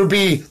to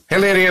be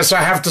hilarious,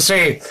 I have to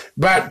say.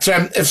 But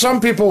if some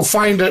people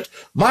find it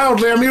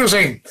mildly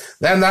amusing,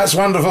 then that's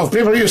wonderful.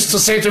 People used to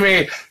say to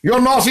me,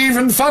 you're not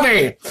even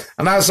funny.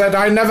 And I said,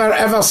 I never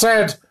ever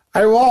said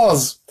I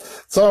was.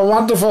 So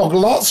wonderful.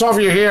 Lots of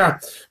you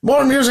here.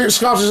 More music,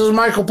 Scottie, says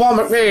Michael Paul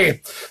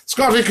McVeigh.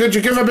 Scottie, could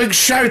you give a big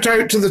shout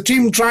out to the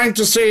team trying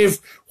to save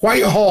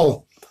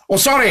Whitehall? Oh,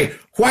 sorry,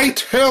 White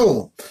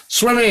Hill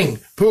swimming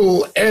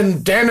pool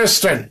in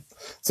Denniston.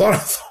 Sorry,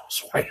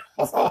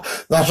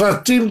 that's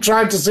a team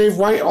trying to save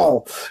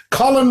Whitehall.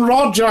 Colin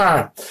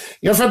Roger,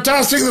 you're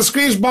fantastic, the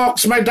squeeze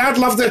box. My dad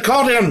loved the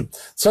accordion,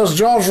 says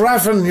George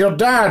Raffin. Your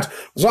dad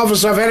was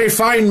obviously a very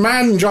fine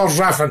man, George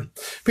Raffin.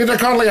 Peter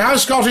Connolly, how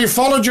Scottie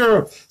followed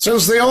you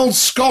since the old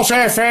Scott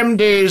FM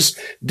days.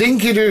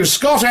 Dinky-Doo.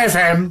 Scott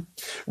FM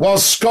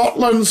was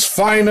Scotland's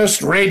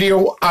finest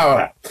radio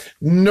hour.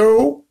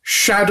 No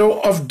shadow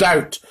of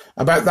doubt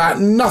about that.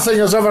 Nothing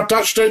has ever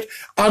touched it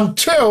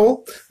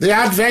until the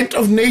advent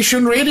of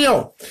Nation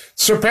Radio.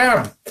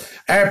 Superb.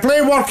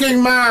 Play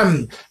Working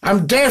Man.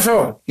 I'm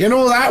defo. You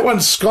know that one,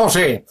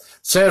 Scottie,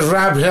 says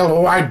Rab Hill.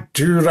 Oh, I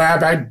do,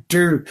 Rab, I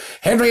do.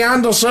 Henry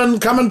Anderson,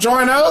 come and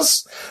join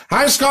us.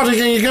 Hi, Scottie,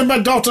 can you give my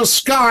daughter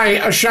Sky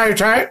a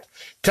shout out?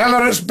 Tell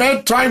her it's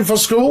bedtime for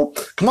school.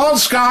 Come on,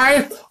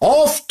 Sky.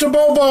 Off to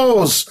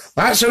Bobo's.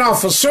 That's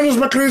enough. As soon as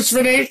McClue's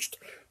finished,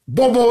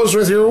 Bobo's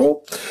with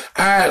you.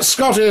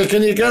 Scottie,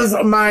 can you give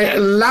my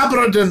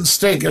Labrador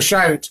Stig a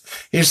shout?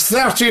 He's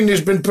 13,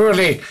 he's been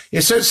poorly.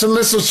 He sits and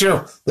listens to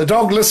you. The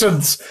dog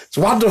listens. It's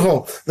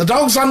wonderful. The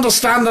dogs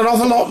understand an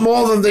awful lot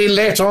more than they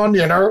let on,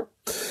 you know.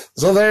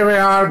 So there we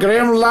are.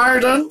 Graham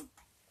Loudon.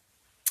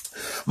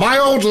 My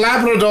old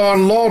Labrador,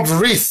 Lord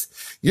Reith,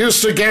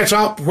 used to get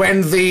up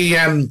when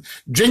the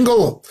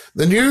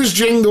news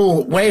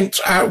jingle went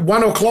at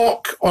 1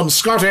 o'clock on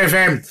Scott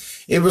FM.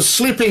 He was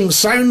sleeping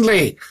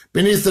soundly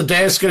beneath the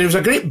desk, and he was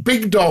a great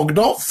big dog,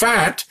 not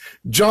fat,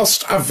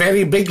 just a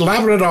very big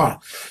Labrador.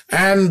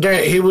 And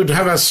he would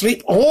have a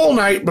sleep all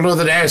night below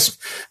the desk,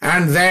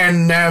 and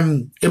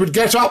then he would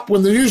get up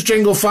when the news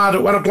jingle fired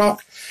at 1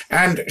 o'clock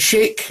and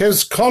shake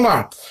his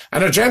collar.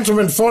 And a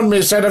gentleman phoned me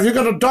and said, have you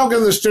got a dog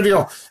in the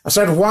studio? I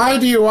said, why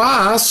do you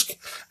ask?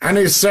 And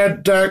he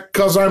said,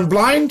 'cause I'm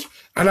blind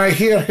and I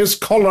hear his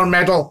collar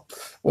medal.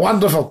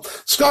 Wonderful.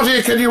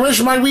 Scottie, can you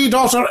wish my wee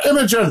daughter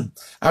Imogen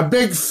a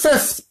big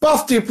 5th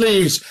birthday,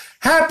 please?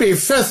 Happy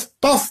 5th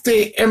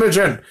birthday,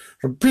 Imogen,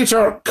 from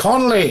Peter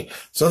Connolly.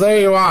 So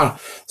there you are.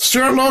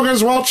 Stuart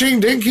Logan's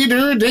watching.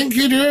 Dinky-Doo,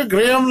 Dinky-Doo.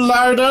 Graham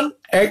Loudon.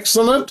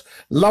 Excellent.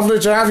 Lovely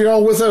to have you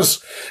all with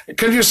us.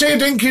 Can you say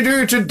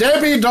Dinky-Doo to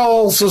Debbie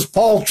Doll, says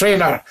Paul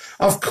Traynor?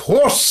 Of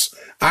course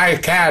I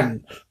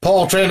can,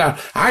 Paul Traynor.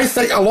 I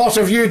think a lot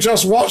of you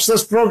just watch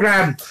this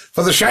programme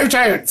for the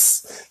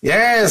shout-outs.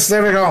 Yes,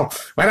 there we go.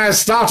 When I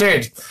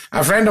started,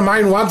 a friend of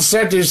mine once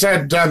said, he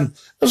said,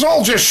 it's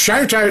all just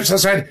shout-outs. I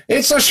said,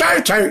 it's a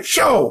shout-out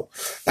show.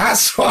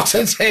 That's what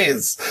it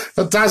is.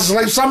 But that's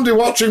like somebody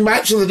watching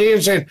Match of the Day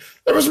and saying,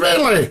 it was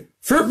mainly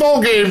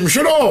football games,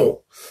 you know.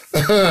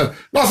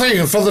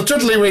 Nothing for the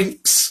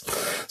tiddlywinks.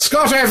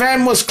 Scott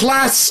FM was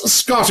class,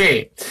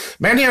 Scottie.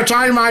 Many a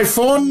time I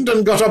phoned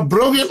and got a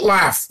brilliant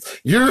laugh.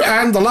 You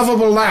and the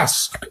lovable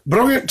lass.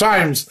 Brilliant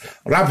times,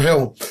 Rab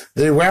Hill.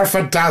 They were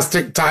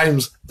fantastic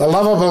times. The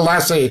lovable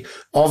lassie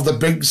of the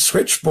big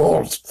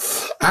switchboard.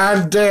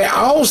 And I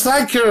always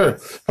thank you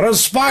for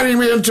inspiring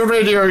me into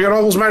radio. You're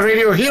always my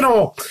radio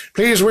hero.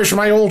 Please wish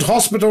my old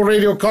hospital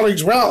radio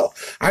colleagues well.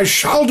 I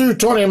shall do,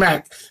 Tony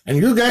Mac. And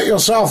you get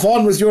yourself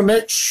on with your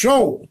next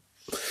show.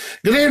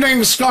 Good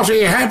evening,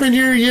 Scottie. Happy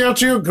New Year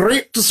to you.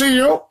 Great to see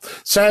you,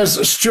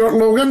 says Stuart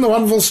Logan, the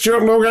wonderful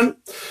Stuart Logan.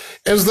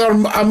 Is there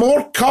a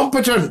more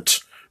competent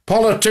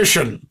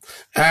politician,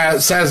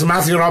 says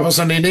Matthew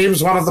Robertson. He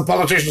names one of the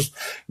politicians.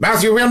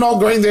 Matthew, we're not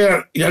going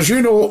there. As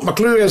you know,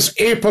 McClue is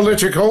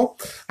apolitical.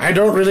 I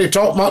don't really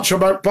talk much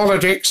about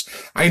politics.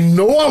 I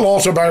know a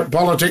lot about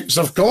politics,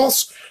 of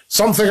course.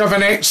 Something of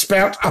an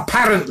expert,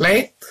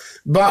 apparently.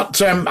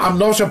 But I'm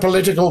not a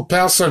political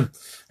person.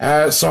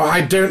 So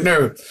I don't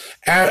know.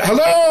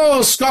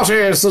 Hello,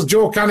 Scottie, says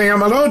Joe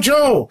Cunningham. Hello,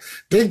 Joe.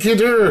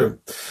 Dinky-Doo.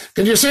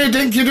 Can you say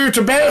Dinky-Doo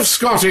to Bev,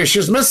 Scottie?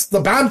 She's missed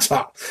the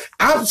banter.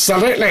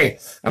 Absolutely.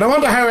 And I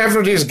wonder how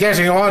everybody's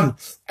getting on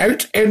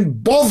out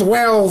in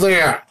Bothwell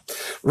there.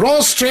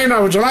 Ross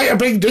Trainer, would you like a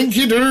big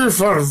Dinky-Doo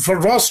for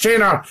Ross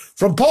Trainer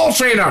from Paul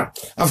Trainer?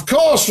 Of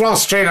course,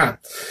 Ross Trainer.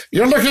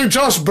 You're looking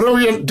just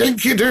brilliant.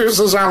 Dinky-Doo,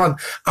 says Alan.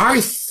 I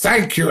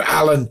thank you,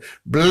 Alan.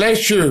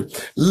 Bless you.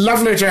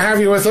 Lovely to have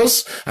you with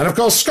us. And of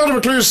course, Scottie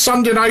McClue's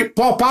Sunday night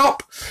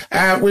pop-up.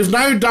 We've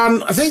now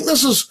done, I think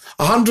this is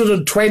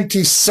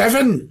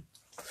 127.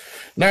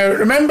 Now,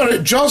 remember,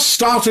 it just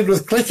started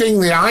with clicking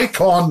the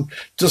icon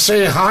to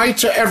say hi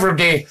to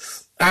everybody.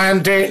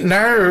 And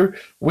now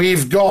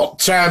we've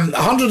got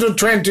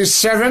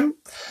 127.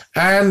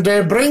 And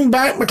bring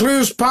back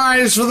McClue's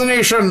pies for the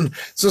nation,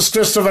 says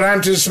Christopher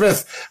Anthony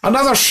Smith.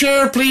 Another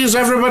share, please,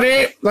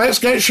 everybody. Let's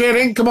get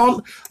sharing. Come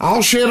on.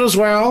 I'll share as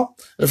well,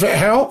 if it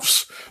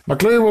helps.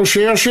 McClue will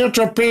share. Share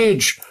to a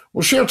page.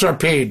 We'll share to a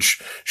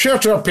page. Share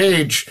to a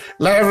page.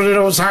 Let everybody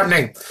know what's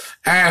happening.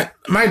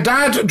 My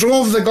dad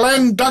drove the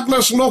Glenn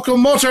Douglas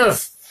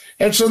locomotive.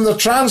 It's in the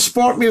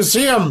Transport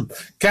Museum,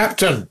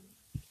 Captain,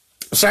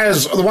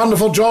 says the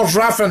wonderful George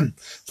Raffin.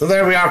 So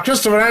there we are.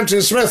 Christopher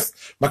Anthony Smith.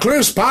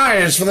 McClue's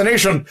pies for the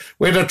nation.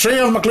 We had a tray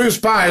of McClue's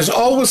pies.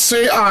 Always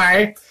say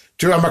aye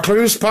to a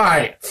McClue's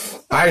pie.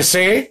 I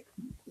say.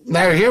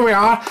 Now, here we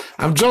are.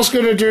 I'm just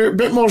going to do a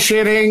bit more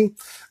sharing,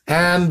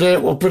 and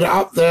we'll put it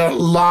up there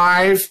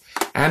live,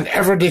 and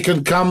everybody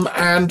can come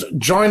and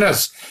join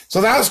us.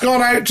 So that's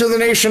gone out to the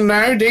nation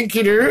now.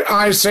 Dinky-Doo,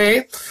 I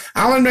say.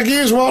 Alan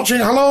McGee's watching.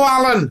 Hello,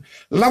 Alan.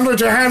 Lovely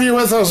to have you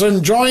with us,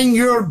 enjoying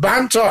your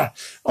banter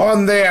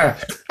on there.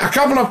 A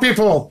couple of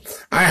people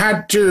I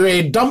had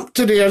to dump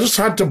today. I just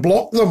had to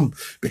block them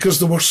because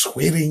they were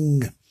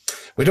swearing.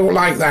 We don't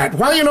like that.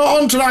 Why are you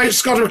not on tonight,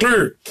 Scottie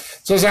McClue?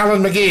 Says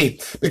Alan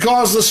McGee.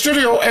 Because the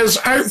studio is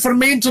out for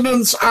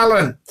maintenance,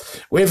 Alan.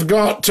 We've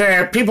got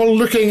people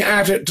looking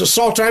at it to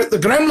sort out the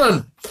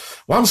gremlin.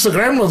 Once the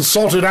gremlin's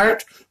sorted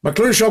out,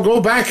 McClue shall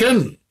go back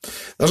in.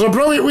 There's a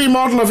brilliant wee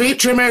model of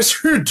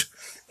HMS Hood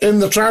in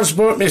the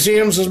Transport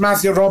Museum, says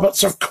Matthew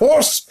Roberts. Of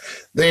course,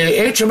 the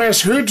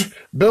HMS Hood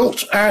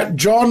built at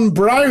John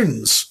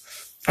Brown's.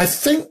 I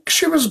think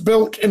she was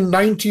built in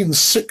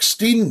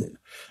 1916.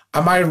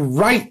 Am I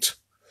right?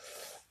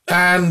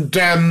 And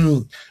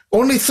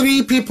only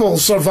 3 people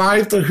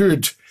survived the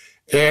Hood,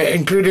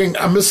 including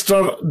a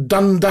Mr.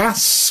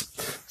 Dundas.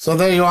 So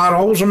there you are. I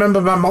always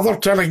remember my mother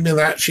telling me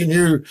that. She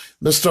knew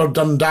Mr.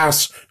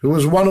 Dundas, who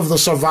was one of the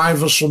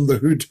survivors from the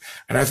Hood,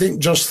 and I think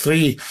just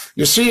 3.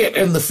 You see it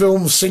in the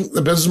film Sink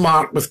the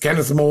Bismarck with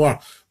Kenneth Moore.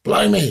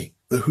 Blimey,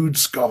 the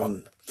Hood's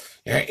gone.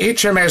 Yeah,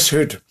 HMS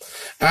Hood.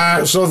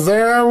 So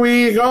there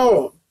we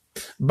go.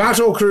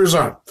 Battle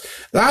cruiser.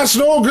 That's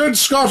no good,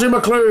 Scottie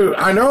McClue.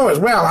 I know as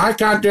well. I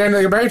can't do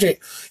anything about it.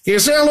 Can you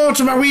say hello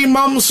to my wee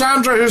mum,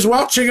 Sandra, who's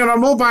watching on her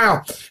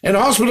mobile in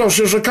hospital?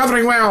 She's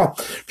recovering well.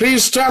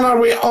 Please tell her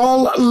we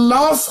all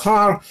love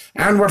her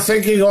and we're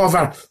thinking of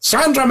her.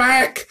 Sandra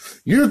Mack,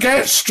 you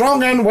get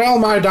strong and well,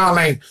 my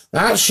darling.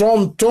 That's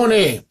from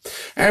Tony.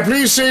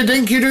 Please say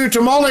Dinky-Doo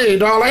to Molly,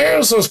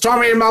 darling, says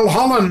Tommy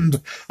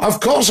Mulholland.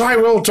 Of course I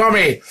will,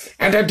 Tommy.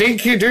 And a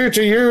Dinky-Doo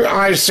to you,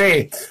 I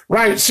say.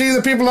 Right, see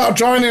the people that are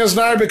joining us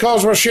now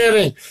because we're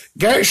sharing.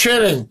 Get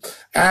sharing.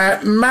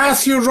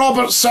 Matthew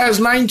Roberts says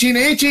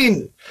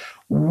 1918.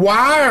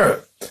 Wow.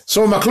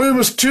 So McClue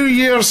was 2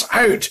 years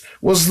out.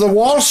 Was the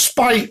war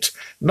spiked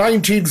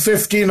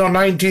 1915 or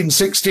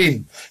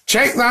 1916?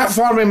 Check that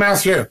for me,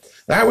 Matthew.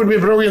 That would be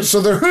brilliant.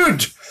 So the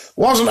Hood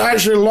wasn't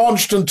actually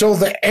launched until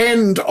the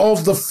end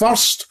of the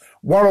First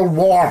World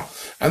War,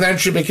 and then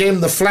she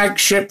became the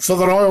flagship for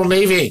the Royal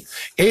Navy.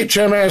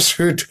 HMS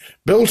Hood,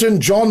 built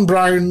in John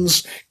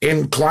Brown's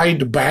in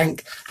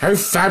Clydebank. How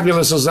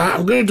fabulous is that?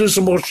 I'm going to do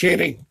some more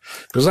sharing,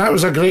 because that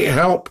was a great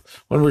help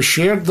when we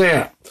shared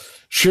there.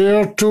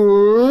 Share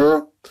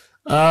to,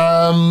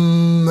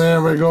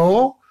 there we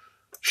go.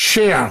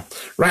 Share.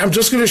 Right, I'm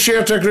just going to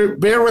share to a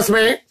group. Bear with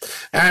me.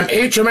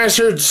 HMS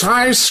Hood's,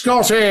 hi,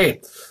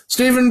 Scottie.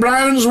 Stephen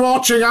Brown's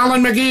watching.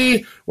 Alan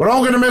McGee. We're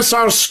all going to miss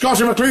our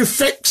Scottie McClue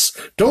fix.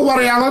 Don't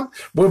worry, Alan.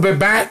 We'll be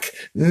back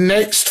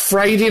next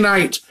Friday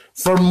night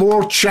for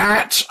more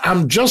chat.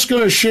 I'm just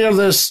going to share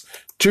this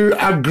to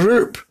a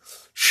group.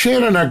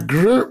 Sharing a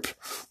group.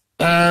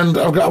 And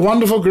I've got a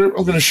wonderful group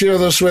I'm going to share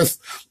this with,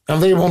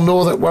 and they will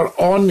know that we're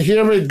on.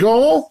 Here we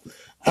go.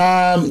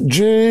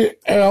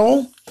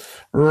 JL.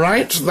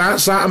 Right,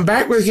 that's that. I'm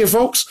back with you,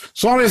 folks.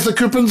 Sorry if the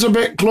coupon's a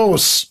bit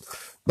close.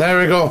 There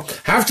we go.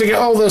 Have to get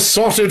all this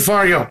sorted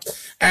for you.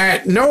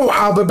 No,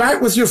 I'll be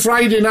back with you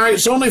Friday night.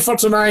 It's only for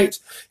tonight.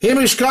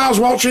 Hamish Carr's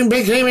watching.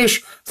 Big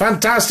Hamish.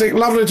 Fantastic.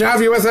 Lovely to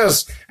have you with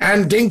us.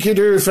 And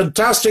Dinky-Doo.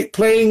 Fantastic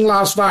playing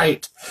last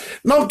night.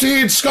 Not to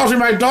eat, Scottie.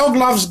 My dog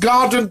loves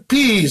garden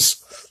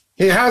peas.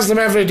 He has them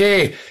every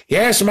day.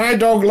 Yes, my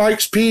dog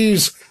likes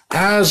peas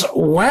as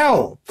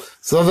well.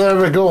 So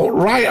there we go.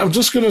 Right, I'm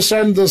just going to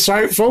send this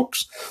out,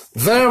 folks.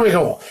 There we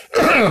go.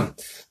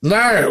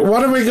 Now,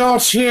 what have we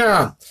got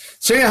here?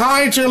 Say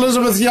hi to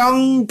Elizabeth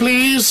Young,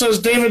 please, says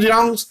David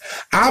Youngs.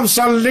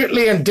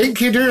 Absolutely, and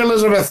Dinky-Doo,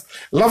 Elizabeth.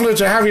 Lovely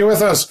to have you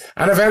with us,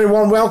 and a very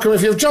warm welcome.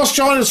 If you've just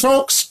joined us,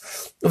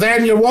 folks,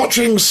 then you're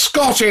watching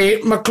Scottie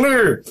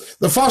McClue,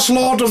 the first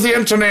lord of the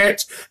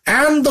internet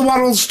and the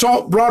world's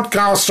top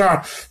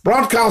broadcaster,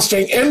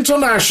 broadcasting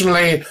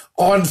internationally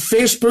on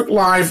Facebook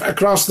Live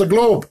across the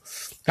globe.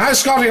 Hi,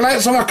 Scottie,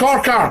 let's have a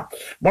corker.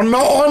 We're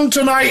not on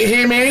tonight,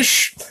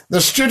 Hamish. The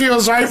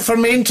studio's out for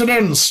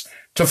maintenance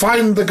to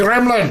find the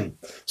gremlin.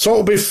 So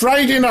it'll be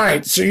Friday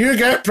night, so you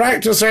get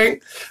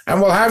practicing, and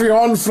we'll have you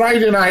on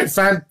Friday night.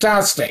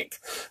 Fantastic.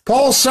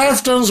 Paul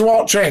Sefton's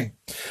watching.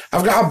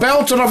 I've got a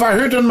belter of a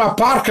hood in my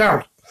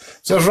parker,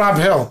 says Rab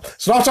Hill.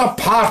 It's not a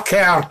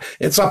parker,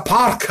 it's a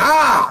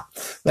parka.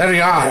 There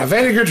you are, a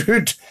very good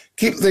hood.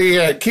 Keep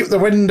the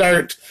wind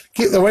out,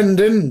 keep the wind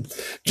in. Do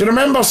you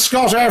remember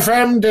Scott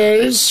FM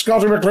days,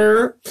 Scottie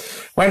McClue,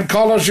 when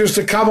callers used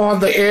to come on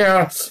the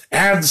air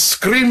and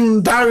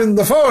scream down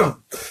the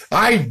phone?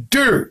 I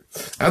do,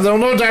 and they'll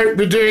no doubt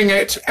be doing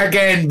it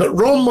again, but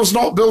Rome was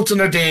not built in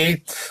a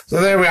day, so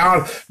there we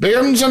are.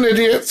 Bairns and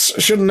idiots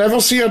should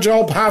never see a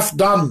job half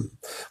done,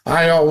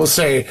 I always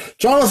say.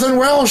 Jonathan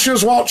Welsh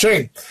is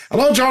watching.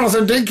 Hello,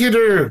 Jonathan.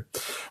 Dinky-Doo.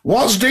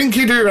 What's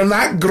Dinky-Doo and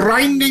that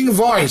grinding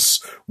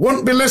voice?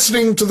 Won't be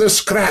listening to this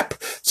crap,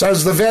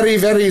 says the very,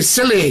 very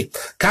silly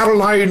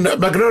Caroline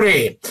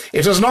McClue.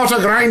 It is not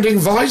a grinding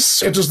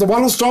voice. It is the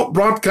world's top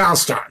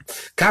broadcaster,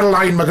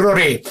 Caroline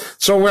McClue.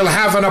 So we'll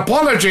have an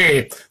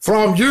apology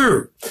from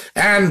you.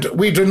 And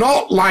we do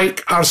not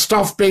like our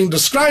stuff being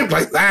described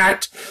like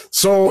that.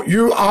 So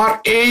you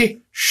are a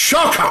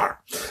shocker.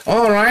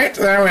 All right,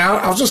 there we are.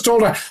 I've just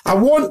told her I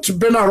won't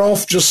bin her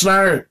off just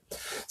now.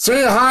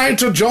 Say hi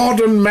to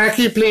Jordan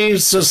Mackey,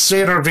 please, says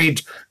Sarah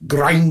Reid.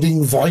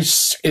 Grinding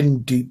voice,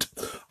 indeed.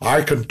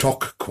 I can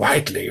talk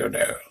quietly, you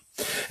know.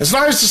 It's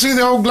nice to see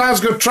the old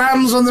Glasgow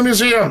trams in the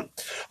museum.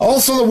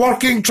 Also the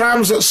working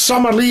trams at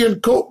Summerlee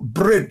and Coat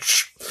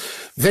Bridge.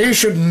 They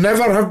should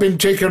never have been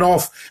taken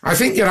off. I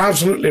think you're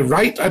absolutely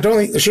right. I don't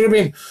think they should have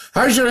been.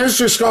 How's your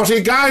history,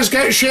 Scottie? Guys,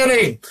 get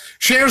sharing.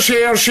 Share,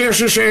 share, share,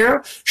 share,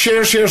 share.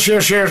 Share, share,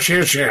 share, share,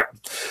 share, share.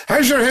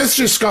 How's your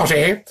history,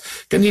 Scottie?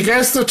 Can you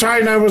guess the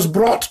town I was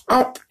brought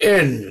up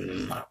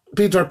in?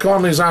 Peter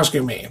Conley's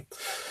asking me.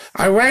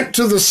 I went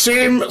to the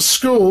same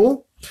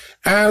school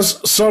as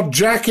Sir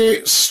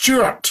Jackie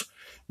Stewart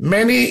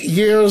many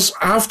years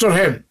after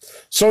him.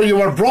 So you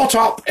were brought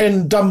up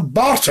in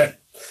Dumbarton.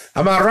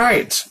 Am I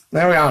right?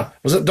 There we are.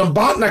 Was it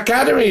Dumbarton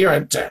Academy you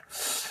went to?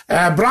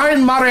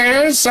 Brian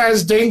Murray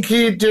says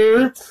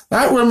Dinky-Doo.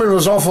 That woman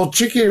was awful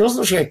cheeky,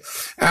 wasn't she?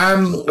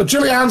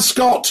 Julianne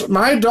Scott,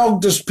 my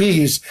dog does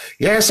peas.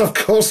 Yes, of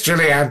course,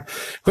 Julianne.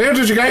 Where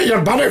did you get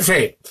your bonnet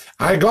from?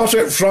 I got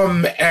it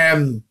from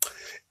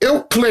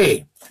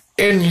Ilkley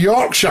in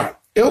Yorkshire.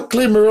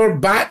 Ilkley Moor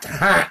Bat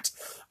Hat.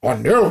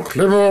 On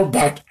Ilkley Moor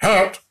Bat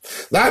Hat.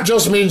 That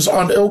just means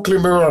on Ilkley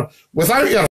Moor without your